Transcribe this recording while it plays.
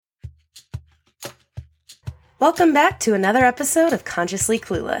Welcome back to another episode of Consciously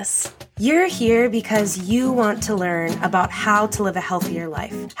Clueless. You're here because you want to learn about how to live a healthier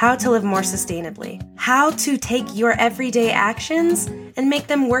life, how to live more sustainably, how to take your everyday actions and make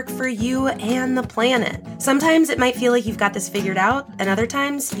them work for you and the planet. Sometimes it might feel like you've got this figured out, and other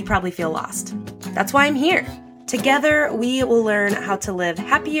times you probably feel lost. That's why I'm here. Together, we will learn how to live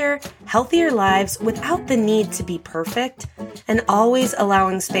happier, healthier lives without the need to be perfect, and always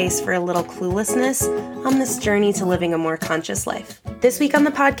allowing space for a little cluelessness on this journey to living a more conscious life. This week on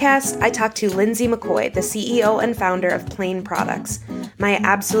the podcast, I talked to Lindsey McCoy, the CEO and founder of Plaine products, my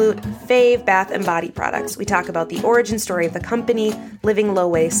absolute fave bath and body products. We talk about the origin story of the company, living low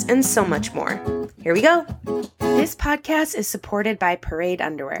waste, and so much more. Here we go. This podcast is supported by Parade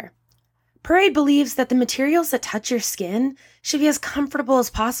Underwear. Parade believes that the materials that touch your skin should be as comfortable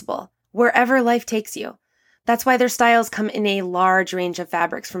as possible, wherever life takes you. That's why their styles come in a large range of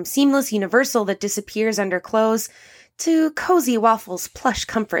fabrics, from seamless universal that disappears under clothes, to cozy waffles plush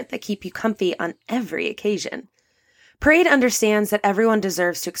comfort that keep you comfy on every occasion. Parade understands that everyone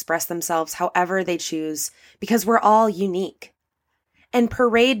deserves to express themselves however they choose, because we're all unique. And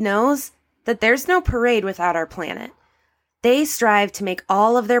Parade knows that there's no parade without our planet. They strive to make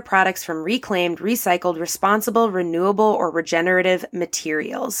all of their products from reclaimed, recycled, responsible, renewable, or regenerative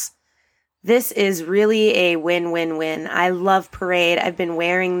materials. This is really a win-win-win. I love Parade. I've been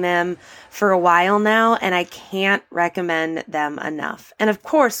wearing them for a while now, and I can't recommend them enough. And of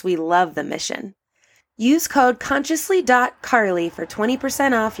course, we love the mission. Use code consciously.carly for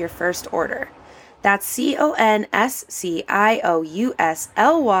 20% off your first order. That's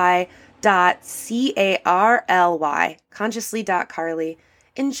consciously.carly, consciously.carly.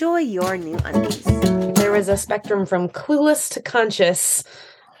 Enjoy your new undies. There was a spectrum from clueless to conscious,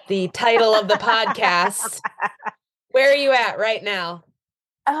 the title of the podcast. Where are you at right now?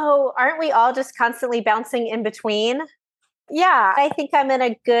 Oh, aren't we all just constantly bouncing in between? Yeah, I think I'm in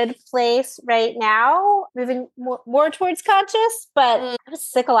a good place right now, moving more towards conscious, but I was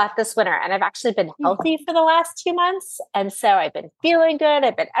sick a lot this winter, and I've actually been healthy for the last 2 months. And so I've been feeling good.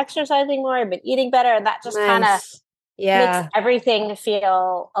 I've been exercising more. I've been eating better. And that just kind of makes everything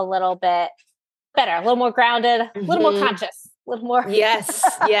feel a little bit better, a little more grounded, a little more conscious, a little more. Yes.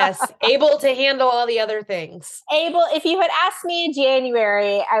 Able to handle all the other things. If you had asked me in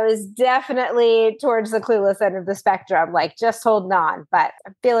January, I was definitely towards the clueless end of the spectrum, like just holding on, but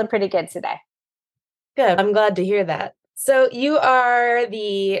I'm feeling pretty good today. Good. I'm glad to hear that. So you are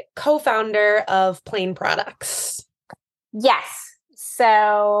the co-founder of Plaine Products. Yes.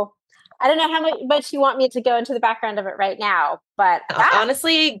 So I don't know how much you want me to go into the background of it right now, but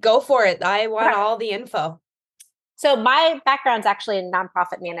honestly, go for it. I want all the info. So my background's actually in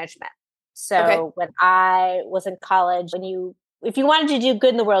nonprofit management. So when I was in college, if you wanted to do good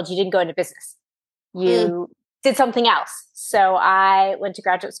in the world, you didn't go into business. You did something else. So I went to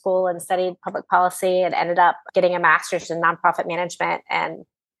graduate school and studied public policy and ended up getting a master's in nonprofit management and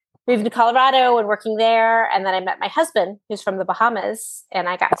moved to Colorado and working there. And then I met my husband, who's from the Bahamas, and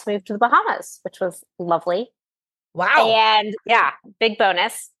I got to move to the Bahamas, which was lovely. Wow. And yeah, big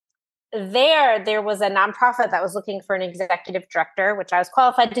bonus. There was a nonprofit that was looking for an executive director, which I was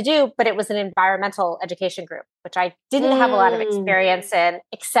qualified to do, but it was an environmental education group, which I didn't have a lot of experience in,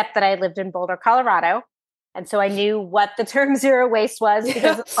 except that I lived in Boulder, Colorado. And so I knew what the term zero waste was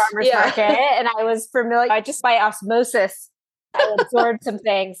because of the farmer's market. And I was familiar, just by osmosis, I absorbed some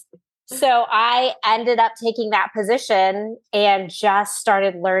things. So I ended up taking that position and just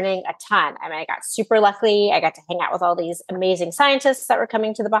started learning a ton. I mean, I got super lucky. I got to hang out with all these amazing scientists that were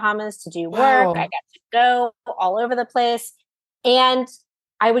coming to the Bahamas to do work. Wow. I got to go all over the place. And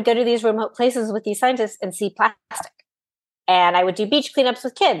I would go to these remote places with these scientists and see plastic. And I would do beach cleanups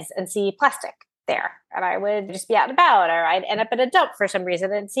with kids and see plastic there. And I would just be out and about, or I'd end up at a dump for some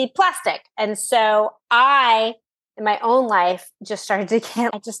reason and see plastic. And so in my own life, just started to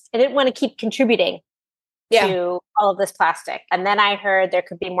I didn't want to keep contributing to all of this plastic. And then I heard there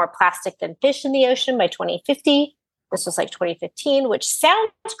could be more plastic than fish in the ocean by 2050. This was like 2015, which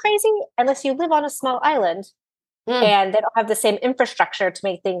sounds crazy unless you live on a small island and they don't have the same infrastructure to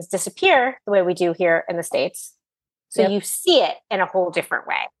make things disappear the way we do here in the States. So you see it in a whole different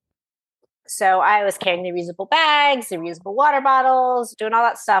way. So I was carrying the reusable bags, the reusable water bottles, doing all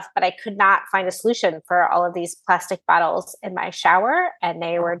that stuff, but I could not find a solution for all of these plastic bottles in my shower, and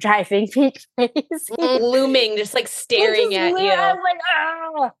they were driving me crazy. Looming, just like staring at you. I was like,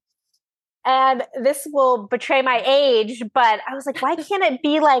 oh. And this will betray my age, but I was like, why can't it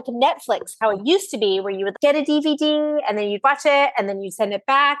be like Netflix, how it used to be, where you would get a DVD and then you'd watch it and then you'd send it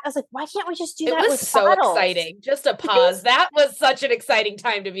back? I was like, why can't we just do that with bottles? It was so exciting. Just a pause. That was such an exciting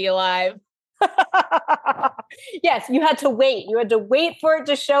time to be alive. Yes, you had to wait. You had to wait for it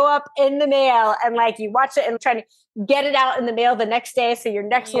to show up in the mail, and like you watch it and try to get it out in the mail the next day so your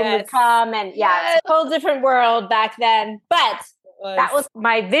next one would come. And yeah, it's a whole different world back then. But that was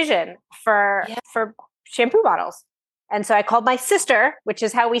my vision for shampoo bottles. And so I called my sister, which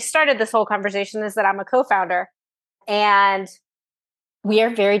is how we started this whole conversation, is that I'm a co-founder. And we are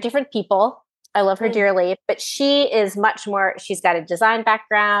very different people. I love her dearly, but she is much more, she's got a design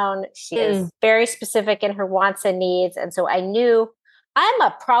background. She is very specific in her wants and needs. And so I knew I'm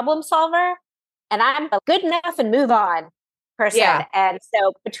a problem solver and I'm a good enough and move on person. Yeah. And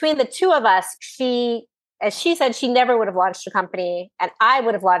so between the two of us, as she said, she never would have launched a company, and I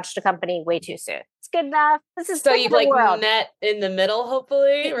would have launched a company way too soon. It's good enough. This is so you've like met in the middle,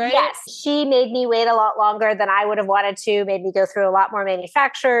 hopefully, right? Yes. She made me wait a lot longer than I would have wanted to, made me go through a lot more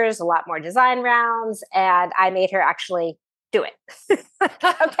manufacturers, a lot more design rounds, and I made her actually do it.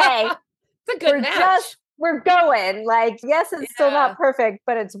 Okay. It's a good match. We're going. Like, yes, it's still not perfect,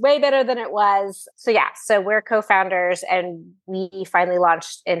 but it's way better than it was. So so we're co-founders, and we finally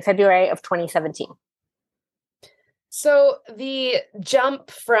launched in February of 2017. So the jump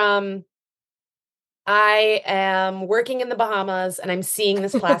from I am working in the Bahamas and I'm seeing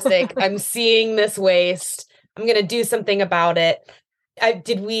this plastic, I'm seeing this waste, I'm going to do something about it.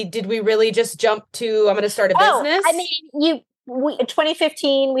 Did we really just jump to, I'm going to start a business? I mean, in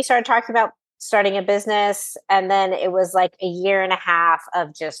 2015, we started talking about starting a business. And then it was like a year and a half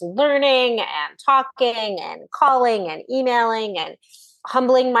of just learning and talking and calling and emailing and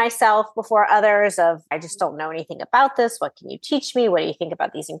humbling myself before others of, I just don't know anything about this. What can you teach me? What do you think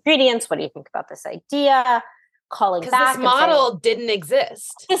about these ingredients? What do you think about this idea? Calling back. This model didn't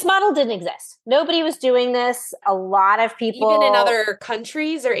exist. This model didn't exist. Nobody was doing this. A lot of people. Even in other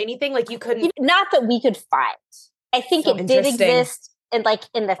countries or anything, like you couldn't. Not that we could find. I think it did exist in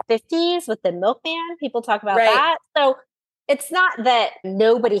the 50s with the milkman. People talk about that. So it's not that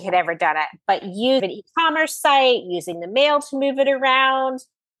nobody had ever done it, but using an e-commerce site, using the mail to move it around,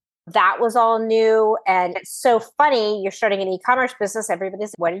 that was all new. And it's so funny. You're starting an e-commerce business.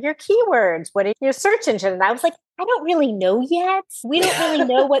 Everybody's, what are your keywords? What is your search engine? And I was like, I don't really know yet. We don't really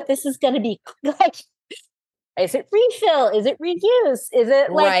know what this is going to be like. Is it refill? Is it reuse? Is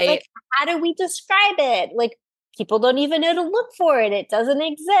it like, how do we describe it? Like, people don't even know to look for it. It doesn't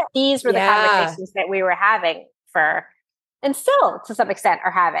exist. These were the conversations that we were having and still to some extent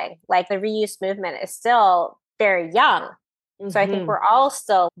are having. Like, the reuse movement is still very young. So I think we're all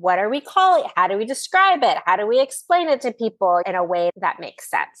still, what are we calling it? How do we describe it? How do we explain it to people in a way that makes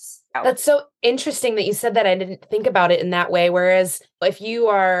sense? That's so interesting that you said that. I didn't think about it in that way. Whereas if you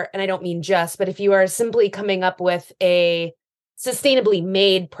are, and I don't mean just, but if you are simply coming up with a sustainably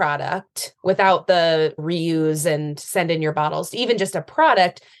made product without the reuse and send in your bottles, even just a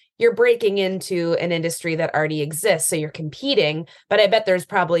product, you're breaking into an industry that already exists. So you're competing, but I bet there's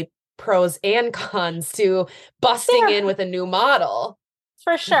probably pros and cons to busting in with a new model.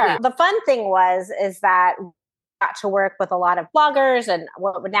 For sure. The fun thing is that we got to work with a lot of bloggers and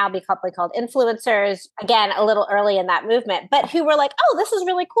what would now be probably called influencers, again, a little early in that movement, but who were like, oh, this is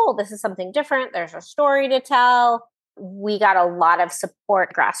really cool. This is something different. There's a story to tell. We got a lot of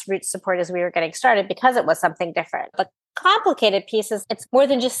support, grassroots support, as we were getting started because it was something different. The complicated piece is it's more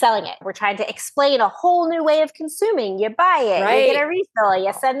than just selling it. We're trying to explain a whole new way of consuming. You buy it, you get a refill,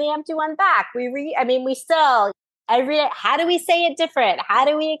 you send the empty one back. I read it. How do we say it different? How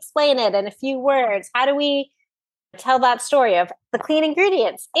do we explain it in a few words? How do we tell that story of the clean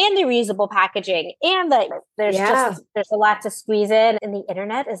ingredients and the reusable packaging? And there's a lot to squeeze in. And the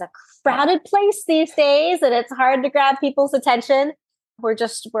internet is a crowded place these days, and it's hard to grab people's attention.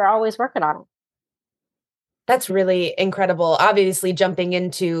 We're always working on it. That's really incredible. Obviously, jumping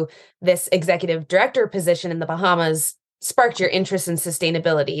into this executive director position in the Bahamas sparked your interest in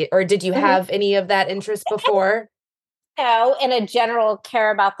sustainability. Or did you have any of that interest before? No, in a general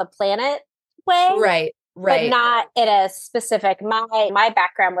care about the planet way. Right. But not in a specific, my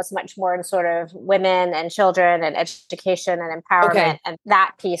background was much more in sort of women and children and education and empowerment. Okay. And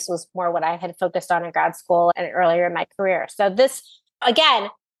that piece was more what I had focused on in grad school and earlier in my career. So this, again,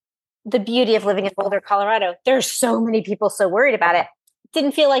 the beauty of living in Boulder, Colorado, there's so many people so worried about it.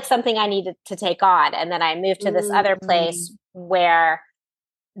 Didn't feel like something I needed to take on. And then I moved to this other place where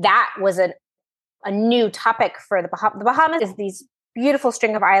that was a new topic for the Bahamas. The Bahamas is these beautiful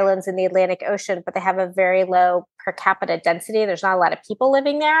string of islands in the Atlantic Ocean, but they have a very low per capita density. There's not a lot of people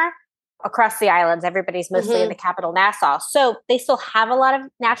living there. Across the islands, everybody's mostly in the capital, Nassau. So they still have a lot of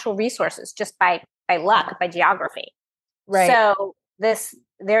natural resources just by luck, by geography. Right. So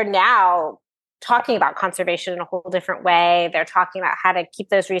they're now talking about conservation in a whole different way. They're talking about how to keep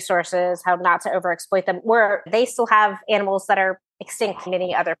those resources, how not to overexploit them, where they still have animals that are extinct in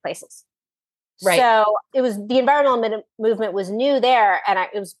many other places. Right. So it was the environmental movement was new there. And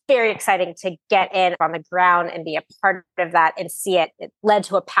it was very exciting to get in on the ground and be a part of that and see it. It led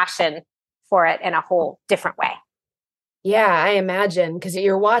to a passion for it in a whole different way. Yeah, I imagine, because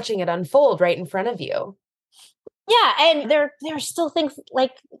you're watching it unfold right in front of you. Yeah. And there are still things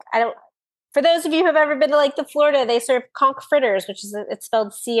like, for those of you who have ever been to like the Florida, they serve conch fritters, which is, it's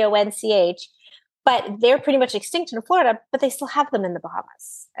spelled CONCH, but they're pretty much extinct in Florida, but they still have them in the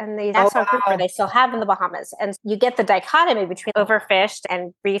Bahamas. And the national grouper, they still have in the Bahamas. And you get the dichotomy between overfished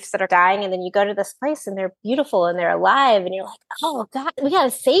and reefs that are dying. And then you go to this place and they're beautiful and they're alive. And you're like, oh God, we got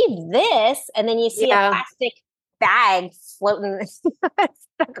to save this. And then you see a plastic bag floating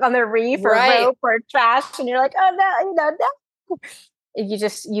stuck on the reef or rope or trash. And you're like, oh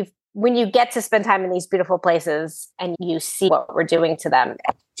no. When you get to spend time in these beautiful places and you see what we're doing to them,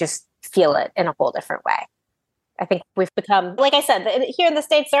 just feel it in a whole different way. I think we've become, like I said, here in the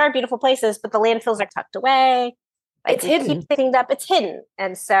States, there are beautiful places, but the landfills are tucked away. Like, it's hidden. Keep cleaned up. It's hidden.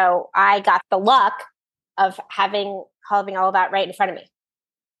 And so I got the luck of having all of that right in front of me.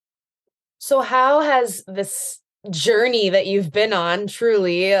 So how has this journey that you've been on,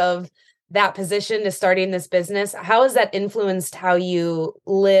 truly, of that position to starting this business, how has that influenced how you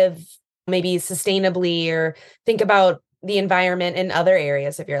live maybe sustainably or think about the environment in other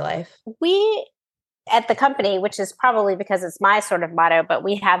areas of your life? We at the company, which is probably because it's my sort of motto, but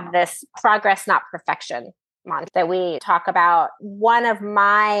we have this progress, not perfection mantra that we talk about. One of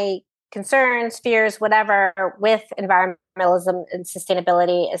my concerns, fears, whatever, with environmentalism and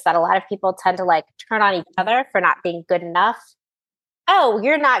sustainability is that a lot of people tend to like turn on each other for not being good enough. Oh,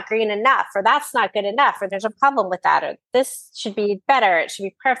 you're not green enough, or that's not good enough, or there's a problem with that, or this should be better, it should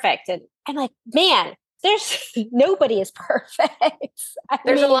be perfect. And I'm like, man, there's nobody is perfect.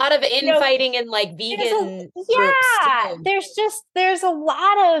 There's a lot of infighting in like vegan groups. There's a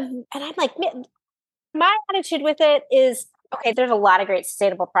lot of, and I'm like, my attitude with it is, okay, there's a lot of great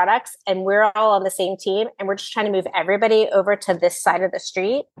sustainable products and we're all on the same team and we're just trying to move everybody over to this side of the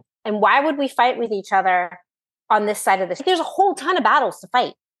street. And why would we fight with each other on this side of the street? There's a whole ton of battles to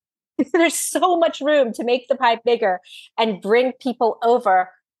fight. There's so much room to make the pie bigger and bring people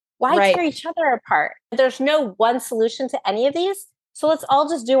over. Why tear each other apart? There's no one solution to any of these. So let's all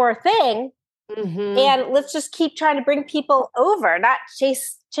just do our thing. Mm-hmm. And let's just keep trying to bring people over, not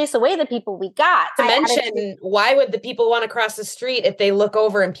chase away the people we got. To mention, why would the people want to cross the street if they look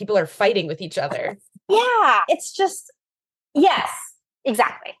over and people are fighting with each other? Yeah, it's just, yes,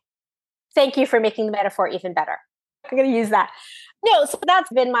 exactly. Thank you for making the metaphor even better. I'm going to use that. No, so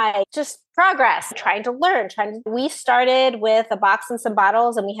that's been my just progress, trying to learn. We started with a box and some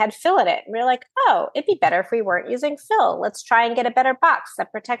bottles and we had fill in it. And we were like, oh, it'd be better if we weren't using fill. Let's try and get a better box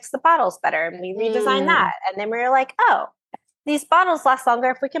that protects the bottles better. And we redesigned that. And then we were like, oh, these bottles last longer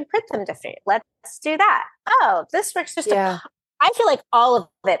if we can print them different. Let's do that. Oh, this works just I feel like all of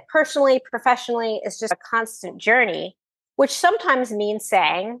it, personally, professionally, is just a constant journey, which sometimes means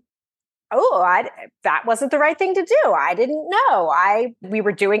saying, oh, that wasn't the right thing to do. I didn't know. We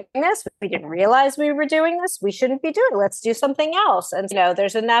were doing this. We didn't realize we were doing this. We shouldn't be doing it. Let's do something else. And,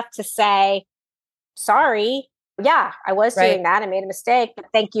 there's enough to say, sorry. Yeah, I was doing that. I made a mistake. But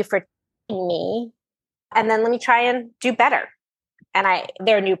thank you for teaching me. And then let me try and do better. And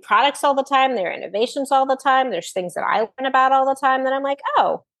there are new products all the time. There are innovations all the time. There's things that I learn about all the time that I'm like,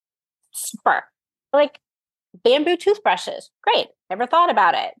 oh, super. Like bamboo toothbrushes. Great. Never thought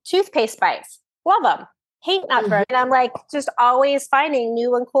about it. Toothpaste bites. Love them. Hate not for. And I'm like just always finding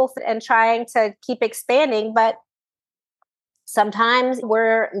new and cool and trying to keep expanding. But sometimes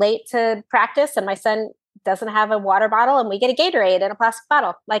we're late to practice and my son doesn't have a water bottle and we get a Gatorade in a plastic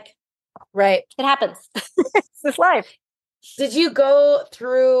bottle. Like, it happens. It's this life. Did you go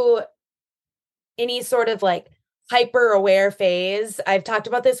through any sort of like hyper aware phase? I've talked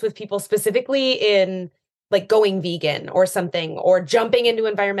about this with people specifically in like going vegan or something, or jumping into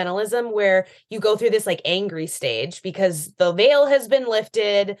environmentalism where you go through this like angry stage because the veil has been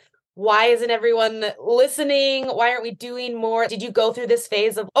lifted. Why isn't everyone listening? Why aren't we doing more? Did you go through this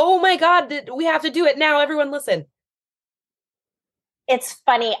phase of, oh my God, we have to do it now. Everyone listen. It's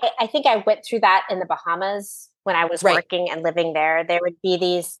funny. I think I went through that in the Bahamas when I was working and living there. There would be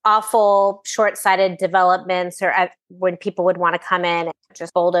these awful short-sighted developments or when people would want to come in and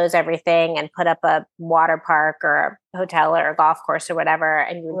just bulldoze everything and put up a water park or a hotel or a golf course or whatever.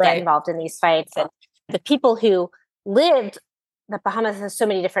 And you would get involved in these fights. And the people who lived the Bahamas has so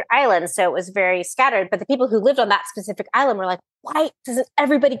many different islands, so it was very scattered. But the people who lived on that specific island were like, why doesn't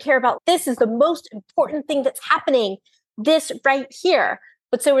everybody care about this? Is the most important thing that's happening, this right here.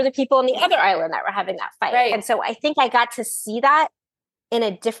 But so were the people on the other island that were having that fight. Right. And so I think I got to see that in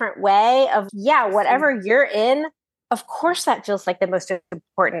a different way of, yeah, whatever you're in, of course that feels like the most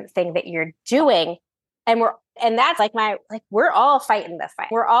important thing that you're doing. And that's like we're all fighting the fight.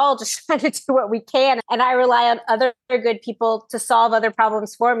 We're all just trying to do what we can. And I rely on other good people to solve other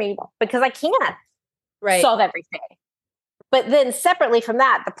problems for me because I can't solve everything. But then separately from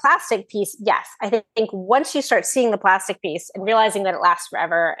that, the plastic piece, yes, I think once you start seeing the plastic piece and realizing that it lasts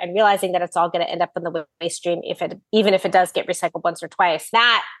forever and realizing that it's all going to end up in the waste stream, even if it does get recycled once or twice,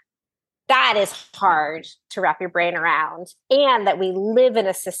 that is hard to wrap your brain around. And that we live in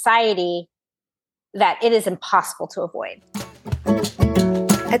a society that it is impossible to avoid.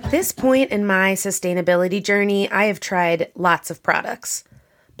 At this point in my sustainability journey, I have tried lots of products.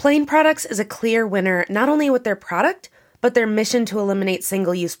 Plaine Products is a clear winner, not only with their product, but their mission to eliminate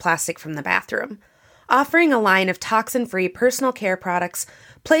single-use plastic from the bathroom. Offering a line of toxin-free personal care products,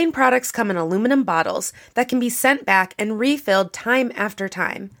 Plaine Products come in aluminum bottles that can be sent back and refilled time after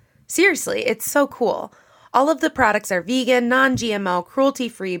time. Seriously, it's so cool. All of the products are vegan, non-GMO,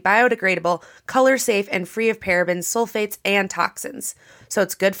 cruelty-free, biodegradable, color-safe, and free of parabens, sulfates, and toxins. So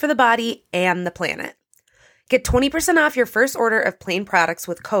it's good for the body and the planet. Get 20% off your first order of Plaine products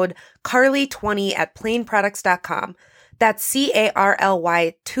with code CARLY20 at plaineproducts.com. That's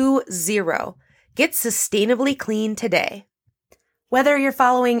CARLY20. Get sustainably clean today. Whether you're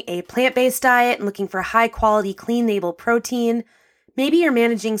following a plant-based diet and looking for high-quality, clean-label protein, maybe you're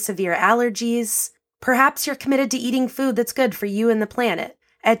managing severe allergies, perhaps you're committed to eating food that's good for you and the planet.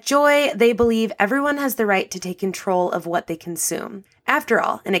 At Joy, they believe everyone has the right to take control of what they consume. After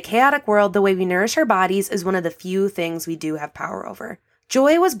all, in a chaotic world, the way we nourish our bodies is one of the few things we do have power over.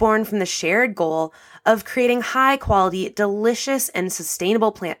 Joy was born from the shared goal of creating high-quality, delicious, and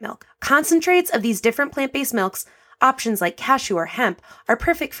sustainable plant milk. Concentrates of these different plant-based milks, options like cashew or hemp, are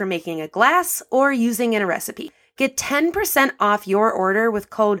perfect for making a glass or using in a recipe. Get 10% off your order with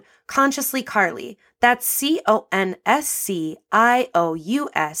code CONSCIOUSLYCARLY. That's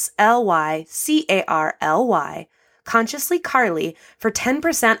CONSCIOUSLYCARLY. Consciously Carly for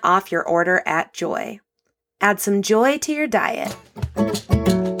 10% off your order at Joy. Add some joy to your diet.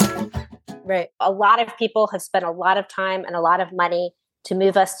 Right. A lot of people have spent a lot of time and a lot of money to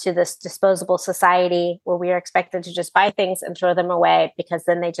move us to this disposable society where we are expected to just buy things and throw them away because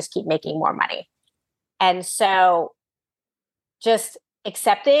then they just keep making more money. And so just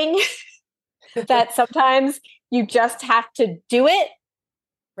accepting that sometimes you just have to do it.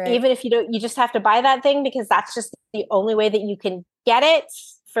 Right. Even if you just have to buy that thing because that's just the only way that you can get it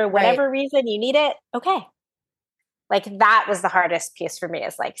for whatever reason you need it. Okay. Like that was the hardest piece for me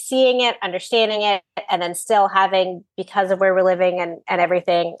is like seeing it, understanding it, and then still having, because of where we're living and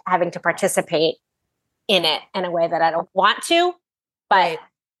everything, having to participate in it in a way that I don't want to, but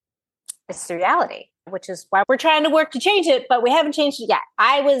it's the reality, which is why we're trying to work to change it, but we haven't changed it yet.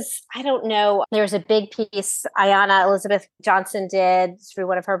 I don't know, there was a big piece Ayanna Elizabeth Johnson did through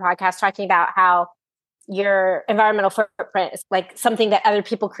one of her podcasts talking about how your environmental footprint is like something that other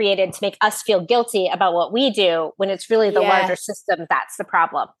people created to make us feel guilty about what we do when it's really the larger system that's the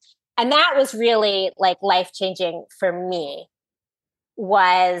problem. And that was really like life-changing for me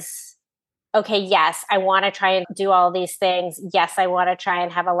was, okay, yes, I want to try and do all these things. Yes, I want to try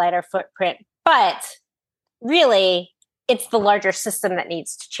and have a lighter footprint, but really it's the larger system that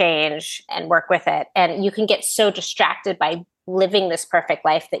needs to change and work with it. And you can get so distracted by living this perfect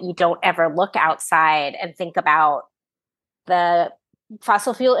life that you don't ever look outside and think about the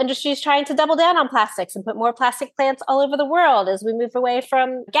fossil fuel industry is trying to double down on plastics and put more plastic plants all over the world as we move away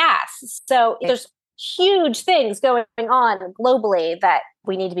from gas. So there's huge things going on globally that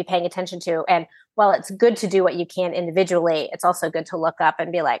we need to be paying attention to. And while it's good to do what you can individually, it's also good to look up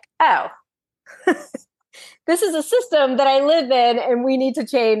and be like, oh, this is a system that I live in and we need to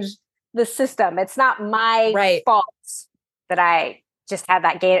change the system. It's not my fault that I just had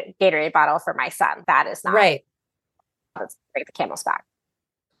that Gatorade bottle for my son. That is not right. Let's break the camel's back.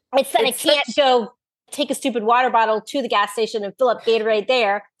 It's that I can't go take a stupid water bottle to the gas station and fill up Gatorade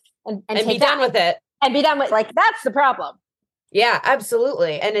there and be done with it. And be done with like that's the problem. Yeah,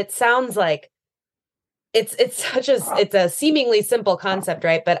 absolutely. And it sounds like it's a seemingly simple concept,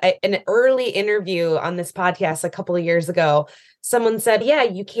 right? But in an early interview on this podcast a couple of years ago, someone said, yeah,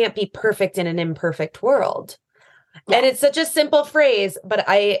 you can't be perfect in an imperfect world. And it's such a simple phrase, but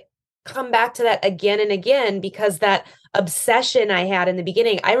I come back to that again and again because that obsession I had in the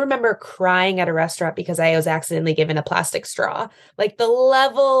beginning. I remember crying at a restaurant because I was accidentally given a plastic straw. Like the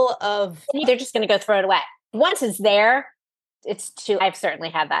level of they're just going to go throw it away. Once it's there, it's too. I've certainly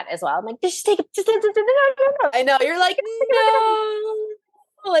had that as well. I'm like, just take it. I know you're like,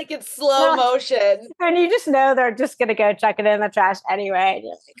 no, like it's slow motion. And you just know they're just going to go chuck it in the trash anyway.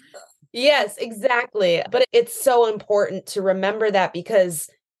 Yes, exactly. But it's so important to remember that, because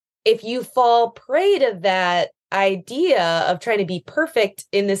if you fall prey to that idea of trying to be perfect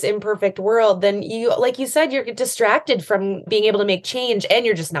in this imperfect world, then you, like you said, you're distracted from being able to make change, and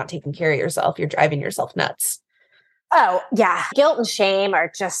you're just not taking care of yourself. You're driving yourself nuts. Oh, yeah. Guilt and shame are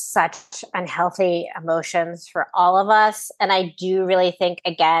just such unhealthy emotions for all of us. And I do really think,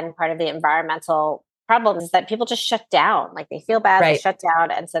 again, part of the environmental problem is that people just shut down. Like they feel bad, They shut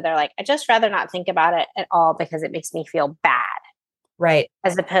down. And so they're like, I just rather not think about it at all because it makes me feel bad. Right.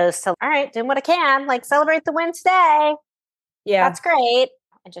 As opposed to, all right, doing what I can, like celebrate the win today. Yeah. That's great.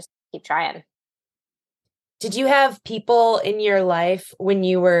 And just keep trying. Did you have people in your life when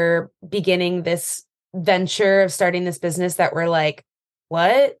you were beginning this venture of starting this business that were like,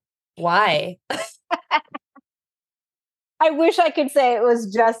 what? Why? I wish I could say it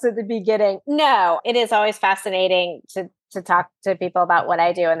was just at the beginning. No, it is always fascinating to talk to people about what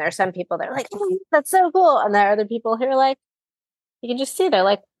I do. And there's some people that are like, oh, that's so cool. And there are other people who are like, you can just see, they're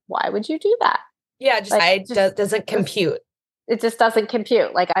like, why would you do that? Yeah, doesn't compute. It just doesn't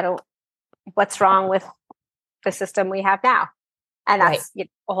compute. Like, what's wrong with the system we have now? And that's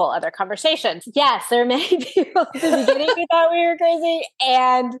a whole other conversation. Yes, there are many people at the beginning who thought we were crazy,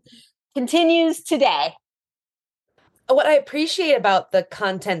 and continues today. What I appreciate about the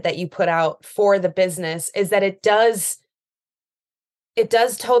content that you put out for the business is that it does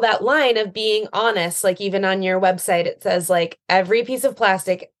toe that line of being honest. Like even on your website, it says like every piece of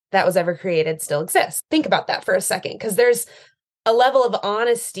plastic that was ever created still exists. Think about that for a second, because there's a level of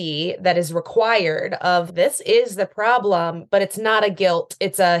honesty that is required of this is the problem, but it's not a guilt.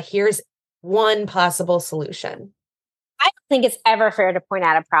 It's here's one possible solution. I don't think it's ever fair to point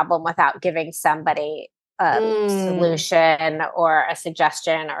out a problem without giving somebody a solution or a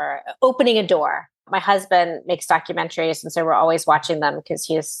suggestion or opening a door. My husband makes documentaries, and so we're always watching them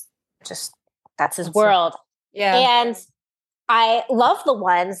because that's his world. Yeah. And I love the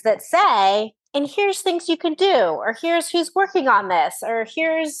ones that say, and here's things you can do, or here's who's working on this, or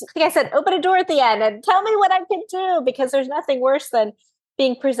here's, like I said, open a door at the end and tell me what I can do, because there's nothing worse than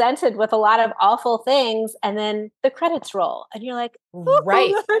being presented with a lot of awful things and then the credits roll and you're like,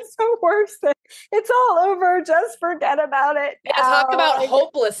 right, that's the worst thing. It's all over. Just forget about it. Yeah, talk about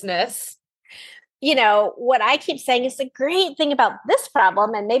hopelessness. You know, what I keep saying is the great thing about this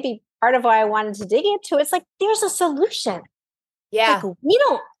problem, and maybe part of why I wanted to dig into it's like, there's a solution. Yeah. Like, we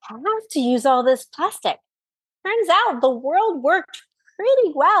don't have to use all this plastic. Turns out the world worked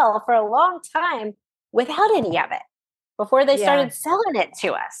pretty well for a long time without any of it before they started selling it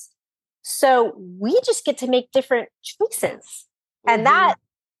to us. So we just get to make different choices. And that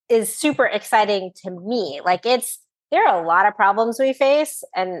is super exciting to me. Like there are a lot of problems we face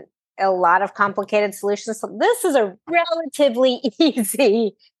and a lot of complicated solutions. So this is a relatively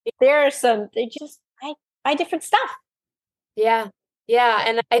easy. There are they just buy different stuff. Yeah. Yeah.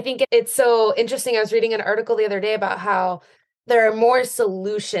 And I think it's so interesting. I was reading an article the other day about how there are more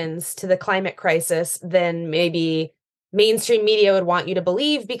solutions to the climate crisis than maybe mainstream media would want you to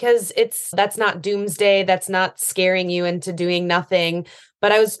believe, because that's not doomsday. That's not scaring you into doing nothing.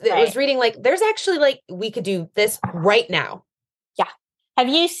 But I was reading like, there's actually like, we could do this right now. Yeah. Have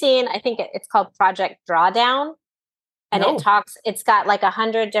you seen, I think it's called Project Drawdown, and it's got like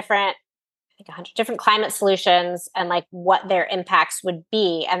 100 different climate solutions and like what their impacts would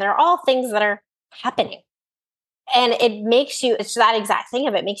be. And they're all things that are happening. And it makes you, it's that exact thing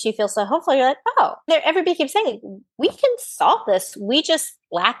of it makes you feel so hopeful. You're like, oh, everybody keeps saying, we can solve this. We just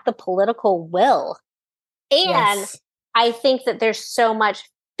lack the political will. And I think that there's so much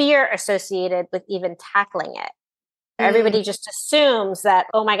fear associated with even tackling it. Everybody just assumes that,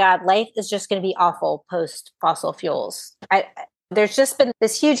 oh my God, life is just going to be awful post fossil fuels. There's just been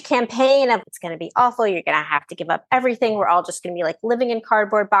this huge campaign of it's going to be awful. You're going to have to give up everything. We're all just going to be like living in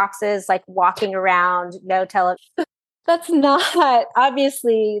cardboard boxes, like walking around, no television. That's not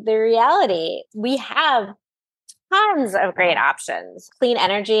obviously the reality. We have tons of great options. Clean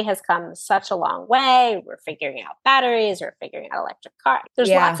energy has come such a long way. We're figuring out batteries. We're figuring out electric cars. There's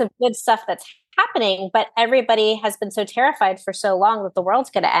lots of good stuff that's happening, but everybody has been so terrified for so long that the world's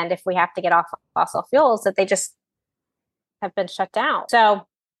going to end if we have to get off fossil fuels that they just have been shut down. So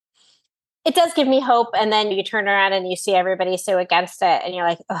it does give me hope. And then you turn around and you see everybody so against it and you're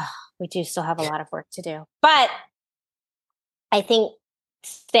like, oh, we do still have a lot of work to do. But I think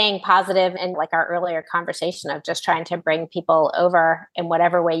staying positive and like our earlier conversation of just trying to bring people over in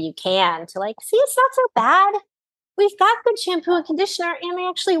whatever way you can to like, see, it's not so bad. We've got good shampoo and conditioner and they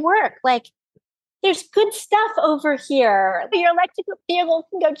actually work. Like there's good stuff over here. Your electric vehicle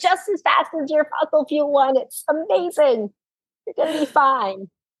can go just as fast as your fossil fuel one. It's amazing. You're going to be fine.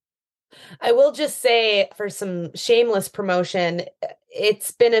 I will just say, for some shameless promotion,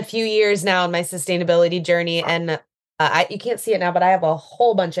 it's been a few years now in my sustainability journey, and you can't see it now, but I have a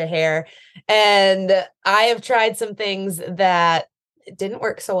whole bunch of hair, and I have tried some things that didn't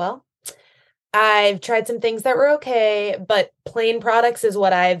work so well. I've tried some things that were okay, but Plaine products is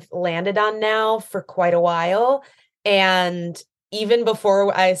what I've landed on now for quite a while. And even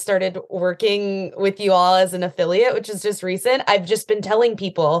before I started working with you all as an affiliate, which is just recent, I've just been telling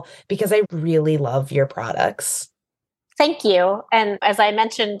people because I really love your products. Thank you. And as I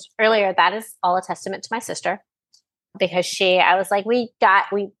mentioned earlier, that is all a testament to my sister, because I was like, we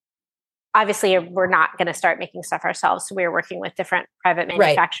obviously we're not going to start making stuff ourselves. So we were working with different private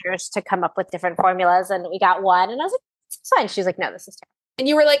manufacturers to come up with different formulas. And we got one and I was like, it's fine. She was like, no, this is terrible. And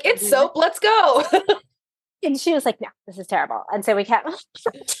you were like, it's soap, let's go. And she was like, no, this is terrible. And so we kept,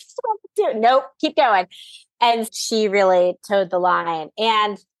 nope, keep going. And she really towed the line.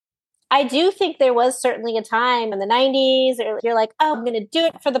 And I do think there was certainly a time in the 90s where you're like, oh, I'm going to do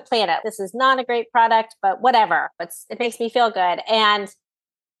it for the planet. This is not a great product, but whatever. It makes me feel good. And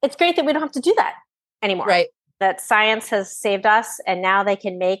it's great that we don't have to do that anymore. Right. That science has saved us. And now they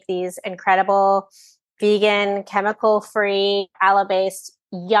can make these incredible vegan, chemical-free, aloe-based,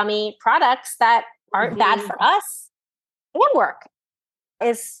 yummy products that aren't bad for us and work.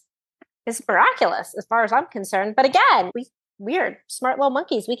 Is miraculous as far as I'm concerned. But again, we're smart little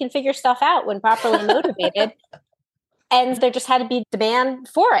monkeys. We can figure stuff out when properly motivated. And there just had to be demand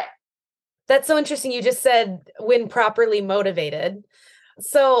for it. That's so interesting. You just said when properly motivated.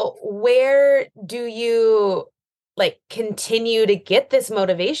 So where do you continue to get this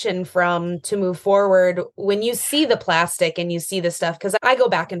motivation from to move forward when you see the plastic and you see the stuff? Because I go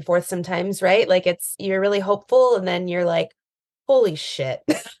back and forth sometimes, right? Like you're really hopeful and then you're like, holy shit.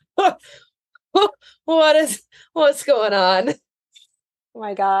 What's going on? Oh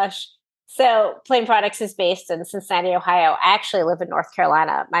my gosh. So Plaine Products is based in Cincinnati, Ohio. I actually live in North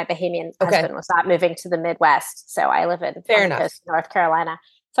Carolina. My Bahamian husband was not moving to the Midwest. So I live in the coast of North Carolina.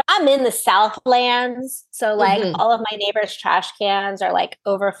 So I'm in the Southlands. So all of my neighbors' trash cans are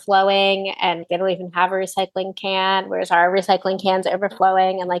overflowing and they don't even have a recycling can, whereas our recycling can's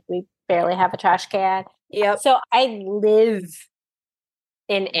overflowing and we barely have a trash can. Yep. So I live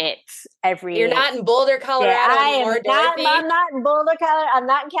in it every You're not in Boulder, Colorado anymore, Dorothy. I'm not in Boulder, Colorado. I'm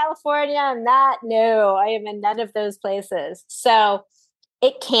not in California. I am in none of those places. So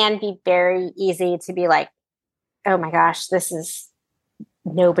it can be very easy to be like, oh my gosh,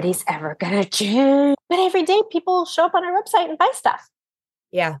 nobody's ever going to change. But every day people show up on our website and buy stuff.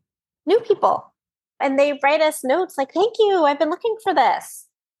 Yeah. New people. And they write us notes like, thank you, I've been looking for this.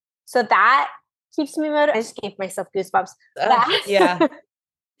 So that keeps me motivated. I just gave myself goosebumps. Yeah.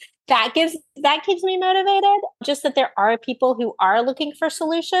 That keeps me motivated. Just that there are people who are looking for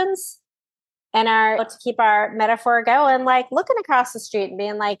solutions and are to keep our metaphor going, looking across the street and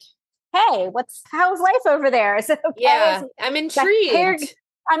being like, hey, how's life over there? Is it okay? Yeah, I'm intrigued.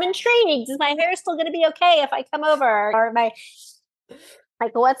 I'm intrigued. Is my hair still going to be okay if I come over? Or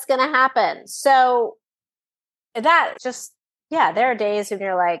what's going to happen? So that just, there are days when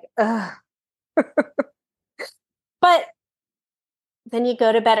you're like, ugh. But then you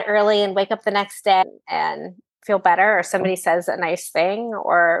go to bed early and wake up the next day and feel better, or somebody says a nice thing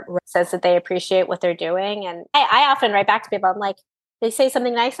or says that they appreciate what they're doing. And I often write back to people, I'm like, they say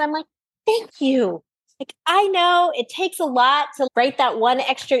something nice. And I'm like, thank you. I know it takes a lot to write that one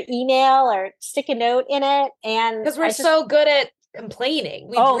extra email or stick a note in it. And because we're so good at complaining.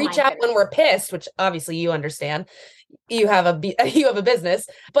 We reach out when we're pissed, which obviously you understand. You have a business,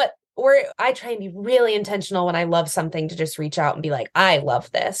 but I try and be really intentional when I love something to just reach out and be like, I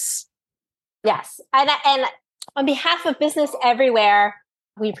love this. Yes. And on behalf of business everywhere,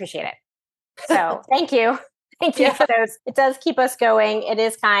 we appreciate it. So thank you. Thank you for those. It does keep us going. It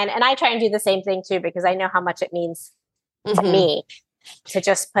is kind. And I try and do the same thing too, because I know how much it means to me to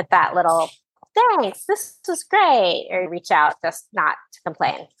just put that little, thanks, this was great, or reach out, just not to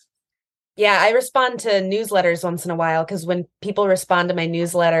complain. Yeah, I respond to newsletters once in a while because when people respond to my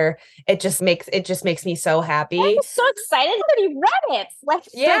newsletter, it just makes me so happy. I'm so excited that you read it.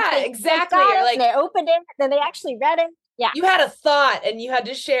 Exactly. They opened it, then they actually read it. Yeah. You had a thought and you had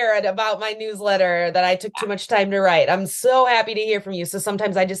to share it about my newsletter that I took too much time to write. I'm so happy to hear from you. So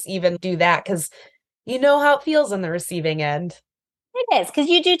sometimes I just even do that because You know how it feels on the receiving end. It is, because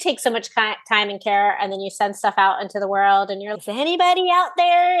you do take so much time and care, and then you send stuff out into the world, and you're like, is anybody out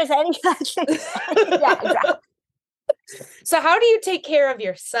there? Is anybody? Yeah, exactly. So how do you take care of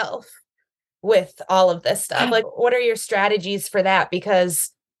yourself with all of this stuff? Like, what are your strategies for that?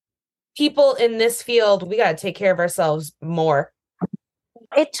 Because people in this field, we got to take care of ourselves more.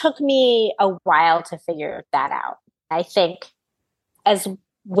 It took me a while to figure that out. I think as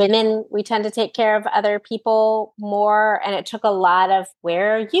women, we tend to take care of other people more. And it took a lot of,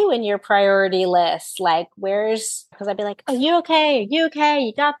 where are you in your priority list? Like, because I'd be like, are you okay? Are you okay?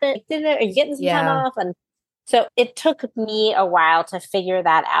 You got this? Are you getting some time off? And so it took me a while to figure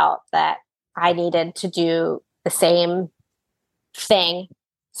that out, that I needed to do the same thing.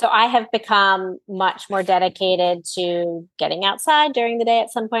 So I have become much more dedicated to getting outside during the day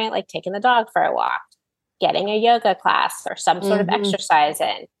at some point, like taking the dog for a walk, getting a yoga class or some sort of exercise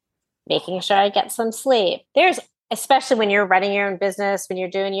in, making sure I get some sleep. Especially when you're running your own business, when you're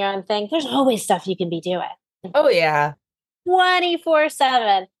doing your own thing, there's always stuff you can be doing. Oh, yeah.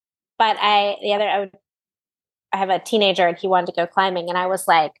 24/7. But I have a teenager and he wanted to go climbing. And I was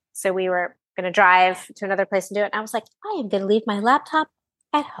like, so we were going to drive to another place and do it. And I was like, I am going to leave my laptop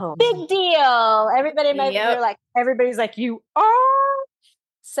at home. Big deal. Everybody's like, you are?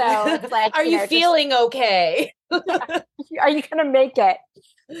 So it's like, are you feeling okay? Are you going to make it?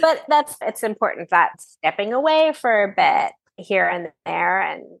 But it's important that stepping away for a bit here and there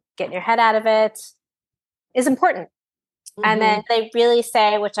and getting your head out of it is important. Mm-hmm. And then they really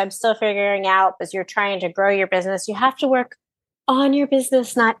say, which I'm still figuring out, as you're trying to grow your business, you have to work on your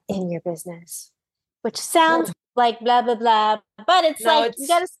business, not in your business, which sounds like blah, blah, blah. But it's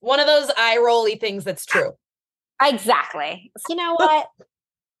it's one of those eye-rolly things that's true. Exactly. You know what?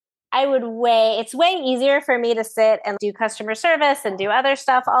 It's way easier for me to sit and do customer service and do other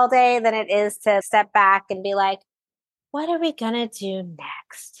stuff all day than it is to step back and be like, what are we going to do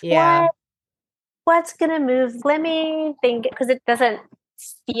next? Yeah. What's going to move? Let me think, because it doesn't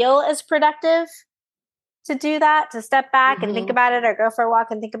feel as productive to do that, to step back and think about it, or go for a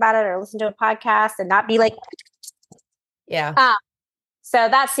walk and think about it, or listen to a podcast and not be like, yeah. So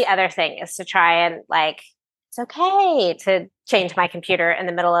that's the other thing, is to try and it's okay to change my computer in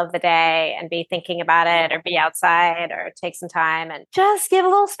the middle of the day and be thinking about it, or be outside, or take some time and just give a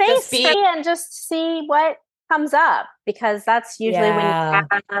little space and just see what comes up, because that's usually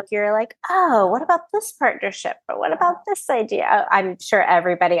when you're like, oh, what about this partnership? Or what about this idea? I'm sure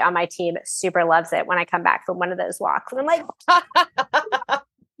everybody on my team super loves it when I come back from one of those walks. And I'm like,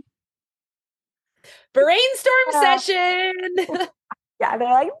 brainstorm session. Yeah, they're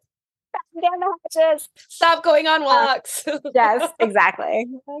like, down the hatches. Stop going on walks. Yes, exactly.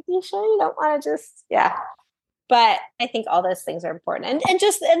 Like, you sure you don't want to just, But I think all those things are important,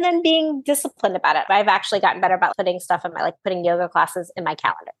 and then being disciplined about it. I've actually gotten better about putting stuff in putting yoga classes in my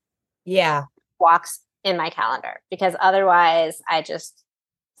calendar. Yeah. Walks in my calendar, because otherwise I just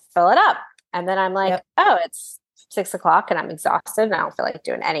fill it up. And then I'm like, oh, it's 6:00 and I'm exhausted and I don't feel like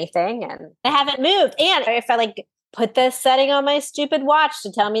doing anything and I haven't moved. And if I put this setting on my stupid watch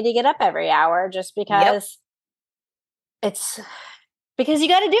to tell me to get up every hour, just because it's because you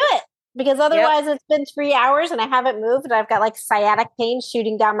got to do it. Because otherwise it's been 3 hours and I haven't moved and I've got sciatic pain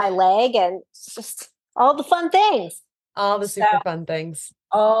shooting down my leg, and it's just all the fun things. All the super fun things.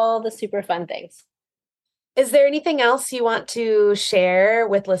 All the super fun things. Is there anything else you want to share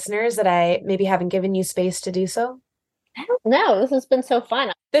with listeners that I maybe haven't given you space to do so? I don't know. This has been so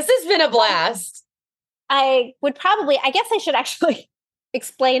fun. This has been a blast. I guess I should actually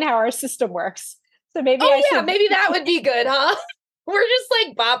explain how our system works. So maybe maybe that would be good, huh? We're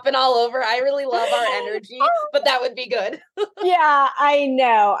just bopping all over. I really love our energy, but that would be good. Yeah, I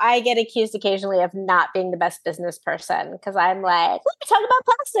know. I get accused occasionally of not being the best business person, because I'm like, let me talk about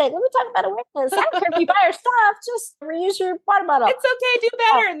plastic. Let me talk about awareness. I don't care if you buy our stuff. Just reuse your water bottle. It's okay. Do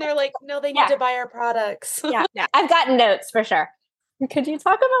better. And they're like, no, they need to buy our products. Yeah, I've gotten notes for sure. Could you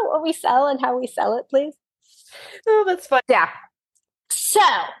talk about what we sell and how we sell it, please? Oh, that's fun. Yeah. So,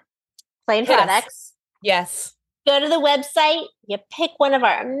 Plaine products. Yes. Go to the website, you pick one of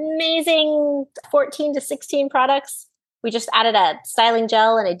our amazing 14 to 16 products. We just added a styling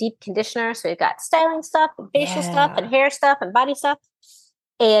gel and a deep conditioner. So we've got styling stuff and facial stuff and hair stuff and body stuff.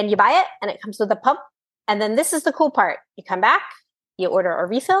 And you buy it and it comes with a pump. And then this is the cool part. You come back, you order a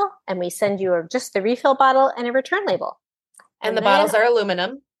refill, and we send you just the refill bottle and a return label. And the bottles are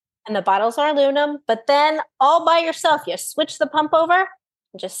aluminum. But then all by yourself, you switch the pump over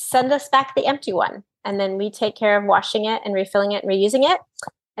and just send us back the empty one. And then we take care of washing it and refilling it and reusing it.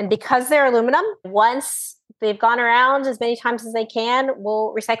 And because they're aluminum, once they've gone around as many times as they can,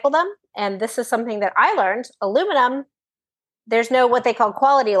 we'll recycle them. And this is something that I learned. Aluminum, there's no what they call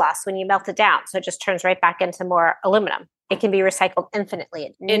quality loss when you melt it down. So it just turns right back into more aluminum. It can be recycled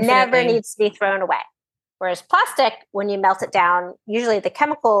infinitely. It never needs to be thrown away. Whereas plastic, when you melt it down, usually the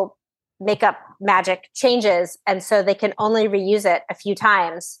chemical makeup magic changes. And so they can only reuse it a few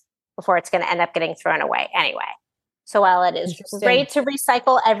times before it's going to end up getting thrown away anyway. So while it is great to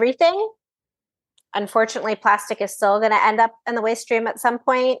recycle everything, unfortunately, plastic is still going to end up in the waste stream at some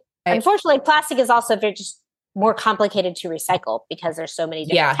point. Right. Unfortunately, plastic is also just more complicated to recycle because there's so many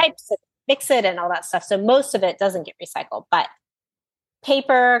different types of mix it and all that stuff. So most of it doesn't get recycled, but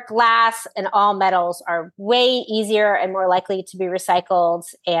paper, glass, and all metals are way easier and more likely to be recycled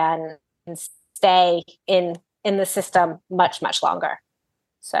and stay in the system much, much longer.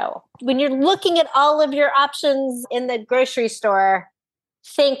 So when you're looking at all of your options in the grocery store,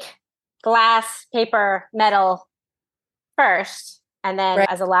 think glass, paper, metal first. And then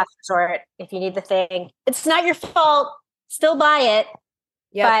as a last resort, if you need the thing, it's not your fault, still buy it.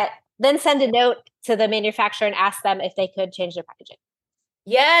 But then send a note to the manufacturer and ask them if they could change their packaging.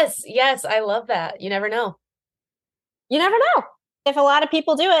 Yes, I love that. You never know. You never know. If a lot of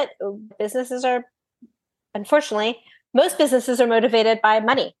people do it, businesses are, unfortunately, most businesses are motivated by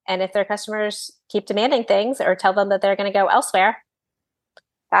money. And if their customers keep demanding things or tell them that they're going to go elsewhere,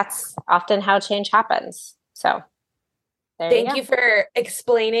 that's often how change happens. So thank you for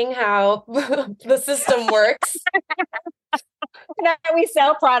explaining how the system works. That we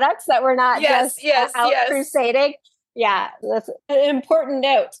sell products that we're not just out crusading. Yeah, that's an important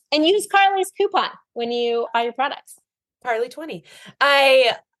note. And use Carly's coupon when you buy your products. Carly 20.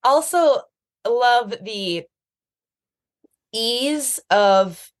 I also love the ease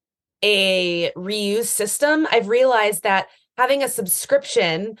of a reuse system. I've realized that having a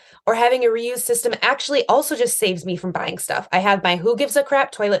subscription or having a reuse system actually also just saves me from buying stuff. I have my Who Gives a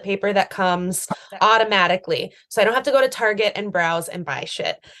Crap toilet paper that comes automatically. So I don't have to go to Target and browse and buy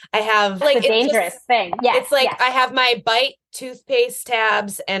shit. I have a dangerous thing. Yeah. It's like I have my Bite toothpaste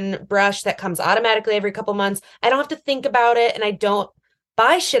tabs and brush that comes automatically every couple months. I don't have to think about it and I don't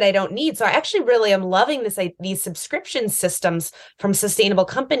buy shit I don't need. So I actually really am loving these subscription systems from sustainable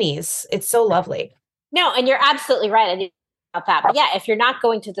companies. It's so lovely. No, and you're absolutely right about that. But yeah, if you're not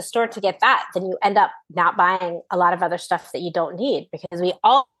going to the store to get that, then you end up not buying a lot of other stuff that you don't need, because we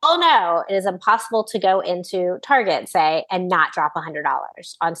all know it is impossible to go into Target, say, and not drop $100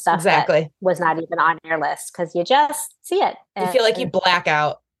 on stuff that was not even on your list because you just see it. You feel like you black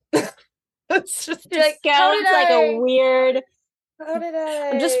out. It's just like, sounds like a weird...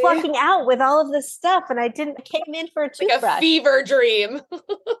 I'm just walking out with all of this stuff and I came in for a toothbrush. Like a fever dream.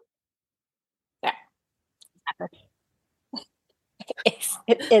 Yeah.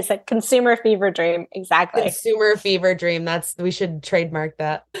 It is a consumer fever dream. Exactly. Consumer fever dream. We should trademark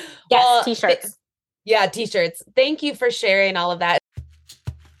that. Yes, t-shirts. T-shirts. Thank you for sharing all of that.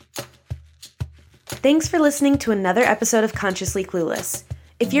 Thanks for listening to another episode of Consciously Clueless.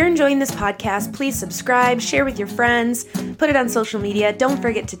 If you're enjoying this podcast, please subscribe, share with your friends, put it on social media. Don't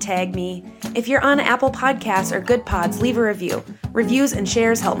forget to tag me. If you're on Apple Podcasts or Good Pods, leave a review. Reviews and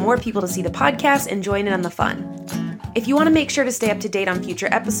shares help more people to see the podcast and join in on the fun. If you want to make sure to stay up to date on future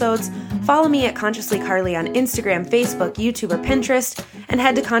episodes, follow me at Consciously Carly on Instagram, Facebook, YouTube, or Pinterest, and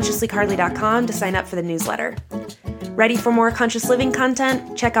head to consciouslycarly.com to sign up for the newsletter. Ready for more conscious living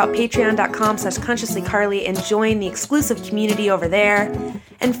content? Check out patreon.com/consciouslycarly and join the exclusive community over there.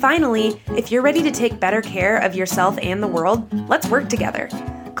 And finally, if you're ready to take better care of yourself and the world, let's work together.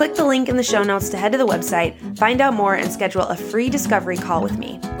 Click the link in the show notes to head to the website, find out more, and schedule a free discovery call with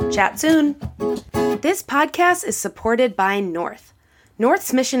me. Chat soon. This podcast is supported by North.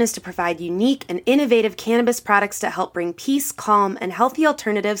 North's mission is to provide unique and innovative cannabis products to help bring peace, calm, and healthy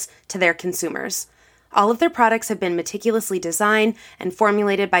alternatives to their consumers. All of their products have been meticulously designed and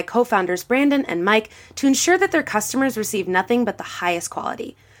formulated by co-founders Brandon and Mike to ensure that their customers receive nothing but the highest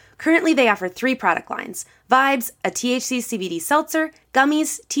quality. Currently, they offer 3 product lines: Vibes, a THC CBD seltzer,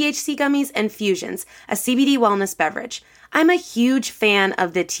 Gummies, THC Gummies, and Fusions, a CBD wellness beverage. I'm a huge fan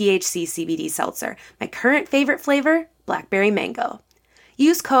of the THC CBD seltzer. My current favorite flavor, blackberry mango.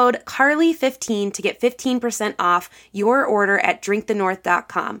 Use code CARLY15 to get 15% off your order at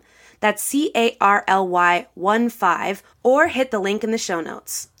drinkthenorth.com. That's CARLY15, or hit the link in the show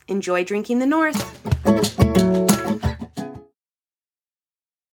notes. Enjoy drinking the North.